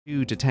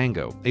Two to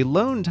tango. A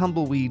lone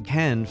tumbleweed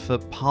can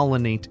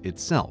pollinate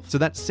itself, so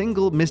that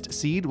single missed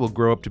seed will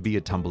grow up to be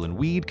a tumbling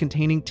weed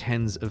containing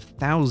tens of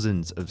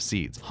thousands of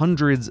seeds,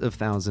 hundreds of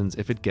thousands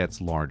if it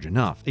gets large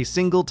enough. A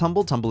single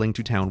tumble tumbling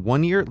to town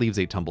one year leaves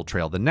a tumble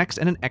trail the next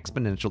and an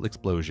exponential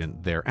explosion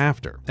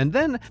thereafter. And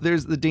then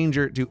there's the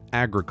danger to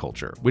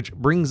agriculture, which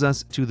brings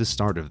us to the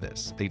start of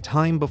this, a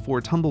time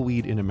before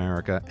tumbleweed in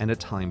America and a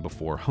time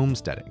before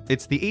homesteading.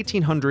 It's the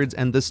 1800s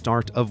and the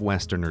start of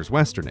Westerners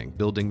westerning,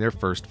 building their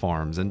first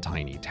farms and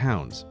tiny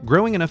towns.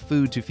 Growing enough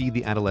food to feed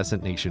the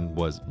adolescent nation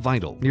was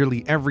vital.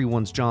 Nearly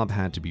everyone's job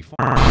had to be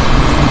farming.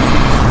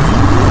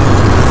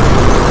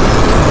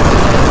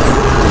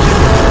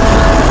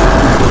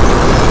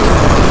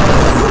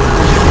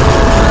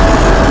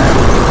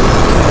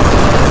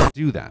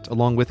 Do that,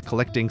 along with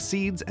collecting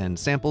seeds and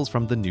samples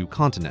from the new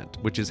continent,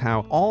 which is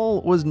how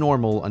all was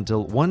normal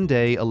until one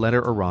day a letter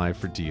arrived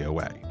for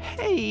DOA.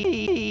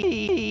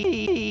 Hey!